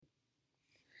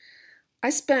I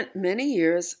spent many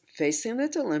years facing the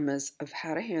dilemmas of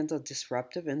how to handle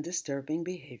disruptive and disturbing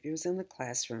behaviors in the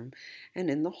classroom and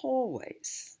in the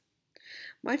hallways.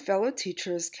 My fellow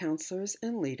teachers, counselors,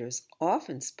 and leaders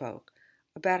often spoke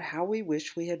about how we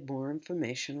wish we had more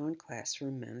information on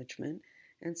classroom management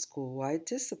and school-wide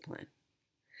discipline.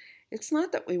 It's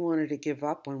not that we wanted to give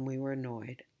up when we were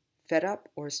annoyed, fed up,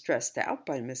 or stressed out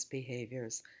by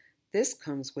misbehaviors. This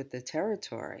comes with the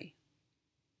territory.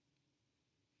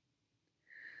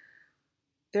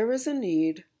 There is a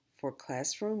need for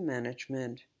classroom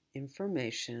management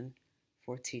information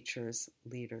for teachers,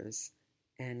 leaders,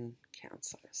 and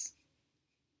counselors.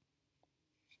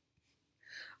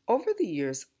 Over the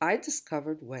years, I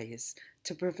discovered ways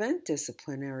to prevent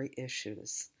disciplinary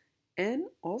issues and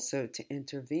also to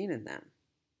intervene in them.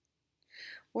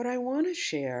 What I want to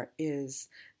share is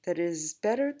that it is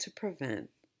better to prevent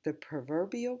the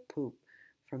proverbial poop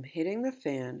from hitting the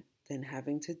fan than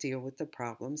having to deal with the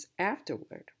problems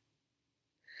afterward.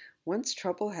 Once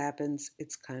trouble happens,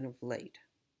 it's kind of late.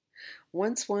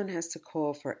 Once one has to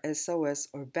call for SOS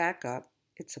or backup,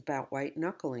 it's about white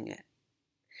knuckling it.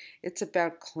 It's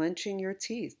about clenching your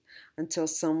teeth until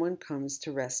someone comes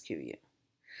to rescue you.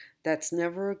 That's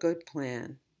never a good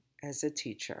plan as a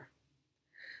teacher.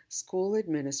 School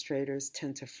administrators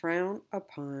tend to frown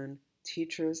upon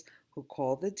teachers who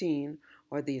call the dean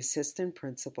or the assistant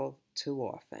principal too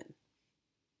often.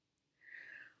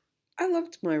 I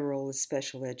loved my role as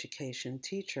special education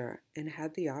teacher and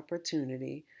had the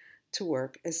opportunity to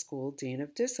work as school dean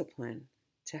of discipline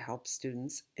to help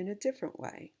students in a different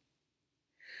way.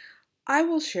 I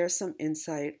will share some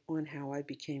insight on how I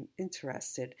became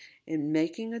interested in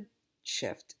making a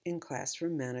shift in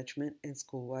classroom management and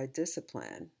school-wide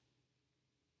discipline.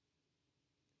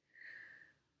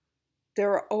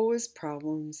 There are always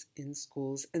problems in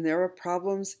schools, and there are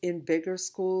problems in bigger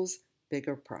schools,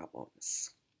 bigger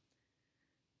problems.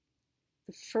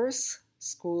 The first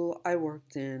school I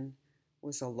worked in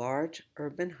was a large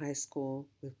urban high school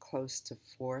with close to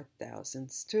 4,000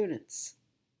 students.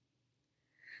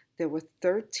 There were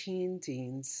 13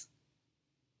 deans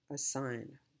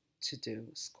assigned to do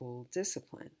school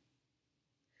discipline.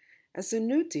 As a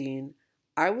new dean,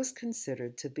 I was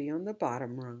considered to be on the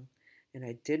bottom rung, and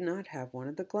I did not have one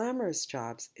of the glamorous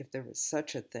jobs, if there was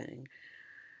such a thing.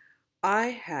 I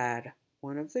had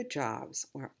one of the jobs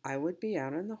where I would be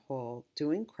out in the hall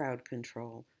doing crowd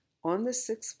control on the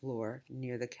 6th floor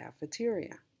near the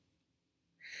cafeteria.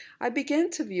 I began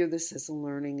to view this as a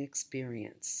learning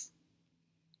experience.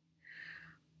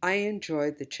 I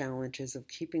enjoyed the challenges of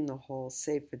keeping the hall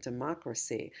safe for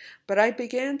democracy, but I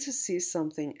began to see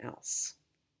something else.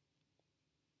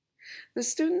 The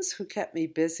students who kept me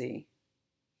busy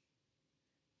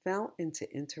fell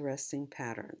into interesting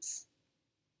patterns.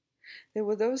 There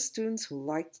were those students who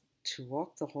liked to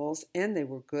walk the halls, and they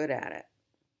were good at it.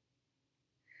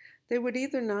 They would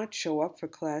either not show up for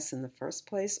class in the first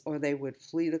place, or they would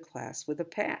flee the class with a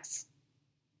pass.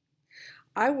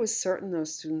 I was certain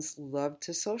those students loved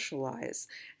to socialize,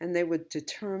 and they were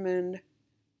determined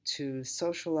to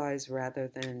socialize rather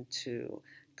than to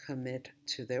commit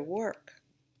to their work.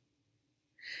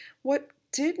 What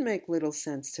did make little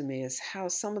sense to me is how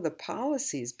some of the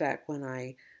policies back when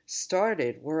I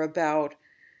started were about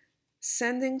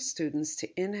sending students to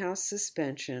in-house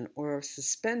suspension or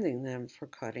suspending them for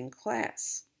cutting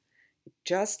class. It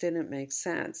just didn't make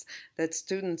sense that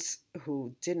students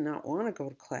who did not want to go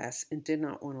to class and did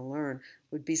not want to learn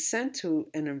would be sent to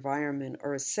an environment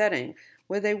or a setting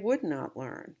where they would not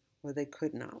learn, where they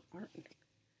could not learn.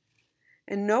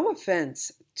 And no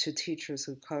offense to teachers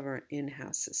who cover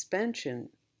in-house suspension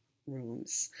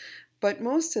rooms, but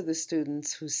most of the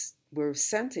students who were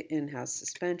sent to in-house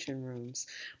suspension rooms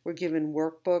were given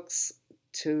workbooks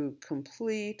to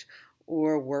complete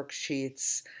or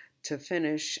worksheets to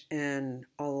finish, and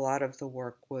a lot of the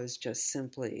work was just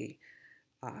simply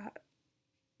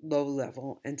low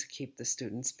level and to keep the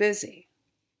students busy.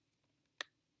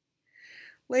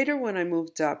 Later, when I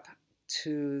moved up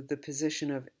to the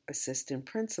position of assistant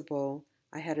principal,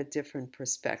 I had a different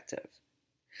perspective.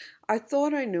 I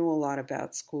thought I knew a lot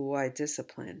about school-wide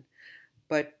discipline,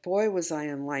 but boy was I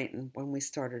enlightened when we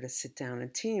started to sit down in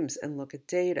teams and look at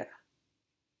data.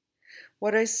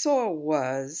 What I saw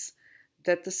was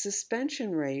that the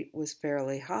suspension rate was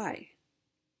fairly high.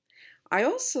 I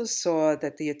also saw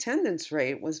that the attendance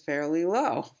rate was fairly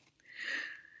low.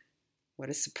 What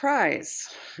a surprise.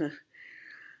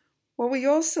 What we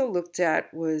also looked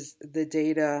at was the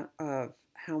data of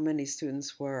how many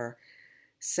students were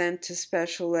sent to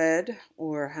special ed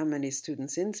or how many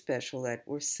students in special ed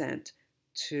were sent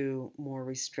to more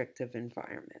restrictive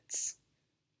environments.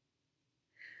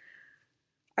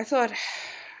 I thought,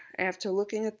 after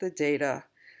looking at the data,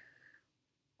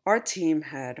 our team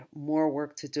had more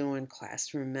work to do in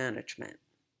classroom management.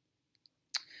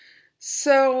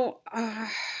 So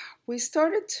we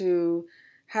started to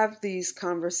have these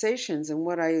conversations, and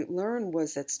what I learned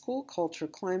was that school culture,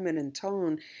 climate, and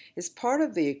tone is part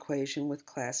of the equation with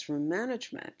classroom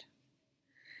management.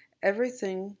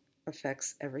 Everything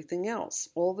affects everything else.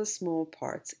 All the small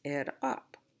parts add up.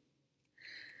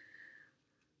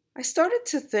 I started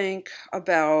to think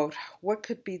about what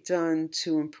could be done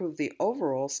to improve the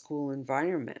overall school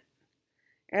environment.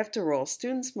 After all,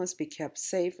 students must be kept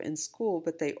safe in school,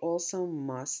 but they also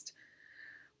must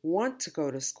want to go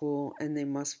to school and they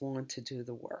must want to do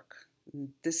the work.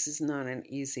 This is not an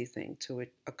easy thing to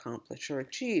accomplish or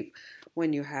achieve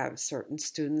when you have certain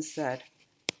students that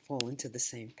fall into the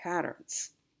same patterns.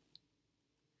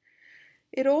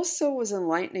 It also was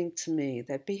enlightening to me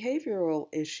that behavioral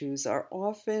issues are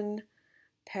often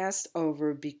passed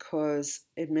over because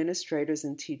administrators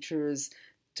and teachers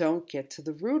don't get to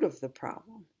the root of the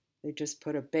problem. They just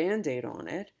put a Band-Aid on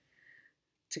it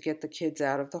to get the kids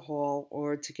out of the hall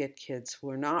or to get kids who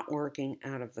are not working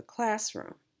out of the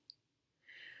classroom.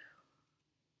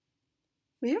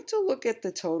 We have to look at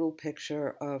the total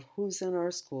picture of who's in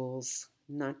our schools,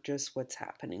 not just what's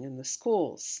happening in the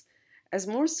schools. As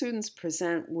more students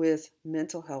present with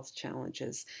mental health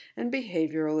challenges and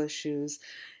behavioral issues,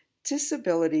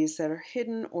 disabilities that are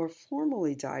hidden or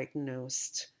formally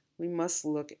diagnosed, we must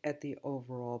look at the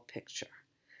overall picture.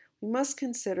 We must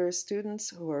consider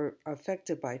students who are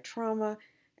affected by trauma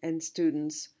and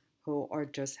students who are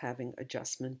just having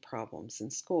adjustment problems in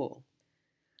school.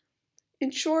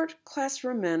 In short,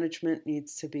 classroom management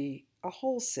needs to be a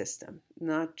whole system,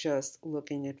 not just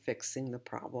looking at fixing the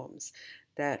problems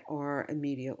that are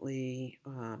immediately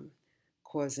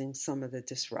causing some of the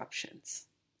disruptions.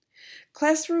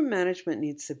 Classroom management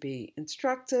needs to be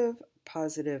instructive,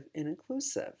 positive, and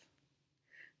inclusive.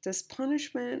 Does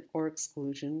punishment or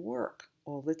exclusion work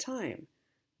all the time?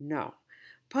 No.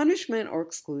 Punishment or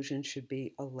exclusion should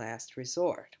be a last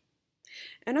resort.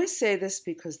 And I say this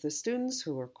because the students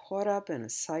who are caught up in a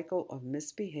cycle of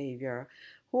misbehavior,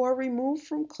 who are removed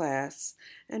from class,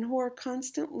 and who are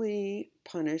constantly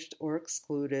punished or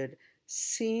excluded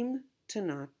seem to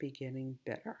not be getting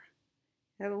better,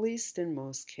 at least in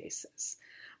most cases.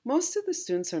 Most of the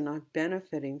students are not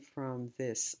benefiting from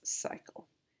this cycle.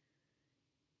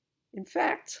 In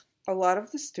fact, a lot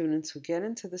of the students who get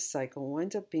into the cycle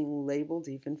wind up being labeled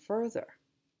even further.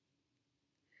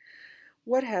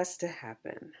 What has to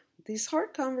happen? These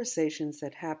hard conversations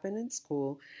that happen in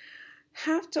school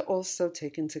have to also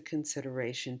take into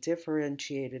consideration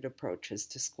differentiated approaches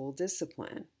to school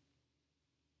discipline.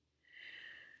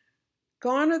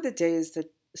 Gone are the days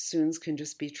that students can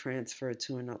just be transferred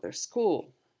to another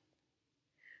school.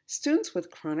 Students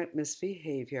with chronic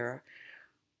misbehavior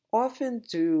often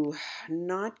do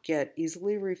not get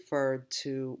easily referred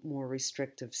to more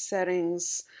restrictive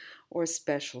settings or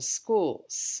special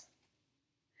schools.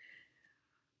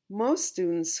 Most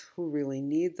students who really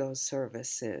need those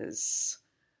services,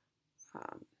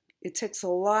 it takes a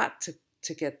lot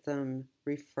to get them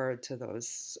referred to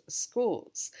those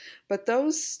schools. But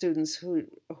those students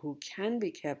who can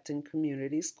be kept in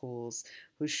community schools,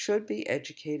 who should be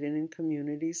educated in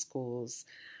community schools,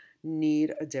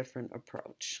 need a different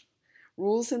approach.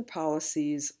 Rules and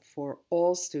policies for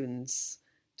all students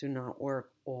do not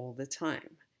work all the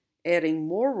time. Adding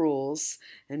more rules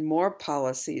and more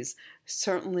policies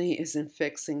certainly isn't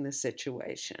fixing the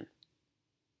situation.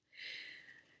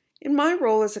 In my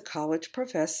role as a college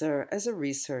professor, as a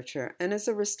researcher, and as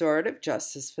a restorative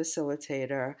justice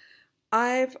facilitator,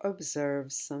 I've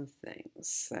observed some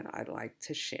things that I'd like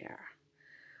to share.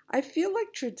 I feel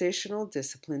like traditional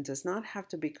discipline does not have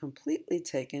to be completely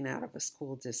taken out of a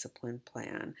school discipline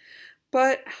plan,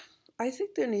 but I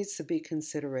think there needs to be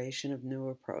consideration of new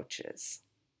approaches.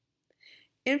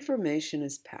 Information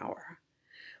is power.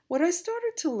 What I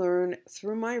started to learn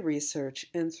through my research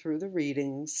and through the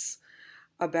readings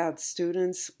about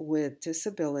students with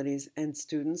disabilities and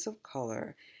students of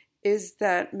color is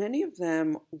that many of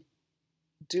them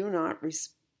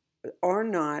are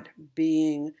not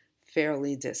being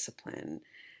fairly disciplined,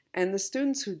 and the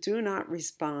students who do not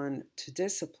respond to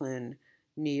discipline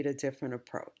need a different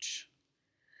approach.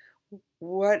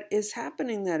 What is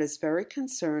happening that is very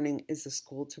concerning is the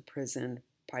school to prison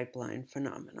pipeline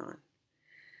phenomenon.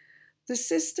 The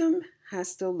system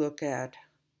has to look at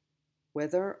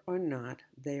whether or not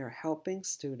they are helping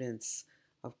students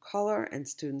of color and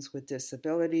students with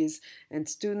disabilities and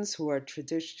students who are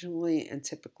traditionally and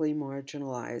typically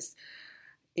marginalized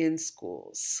in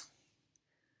schools.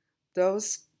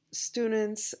 Those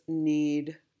students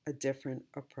need a different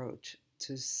approach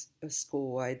to a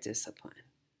school-wide discipline.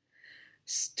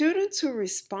 Students who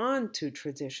respond to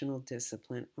traditional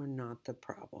discipline are not the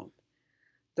problem.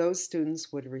 Those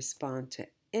students would respond to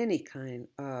any kind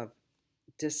of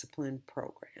discipline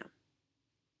program.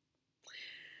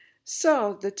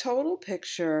 So the total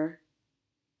picture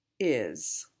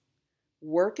is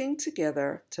working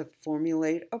together to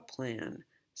formulate a plan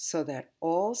so that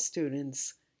all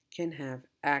students can have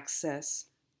access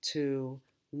to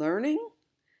learning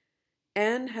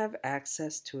and have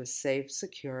access to a safe,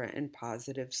 secure, and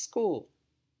positive school.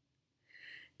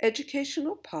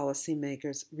 Educational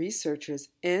policymakers, researchers,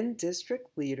 and district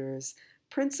leaders,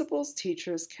 principals,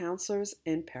 teachers, counselors,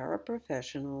 and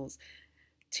paraprofessionals,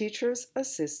 teachers'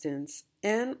 assistants,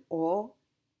 and all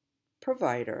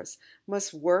providers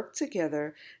must work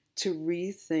together to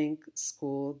rethink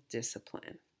school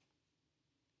discipline.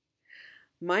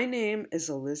 My name is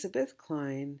Elizabeth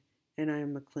Klein, and I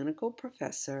am a clinical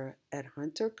professor at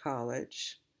Hunter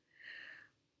College.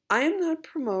 I am not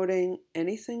promoting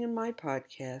anything in my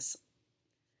podcast.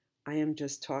 I am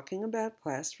just talking about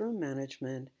classroom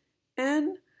management,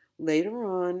 and later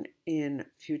on in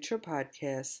future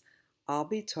podcasts, I'll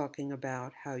be talking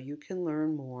about how you can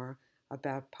learn more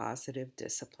about positive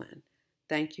discipline.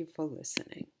 Thank you for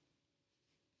listening.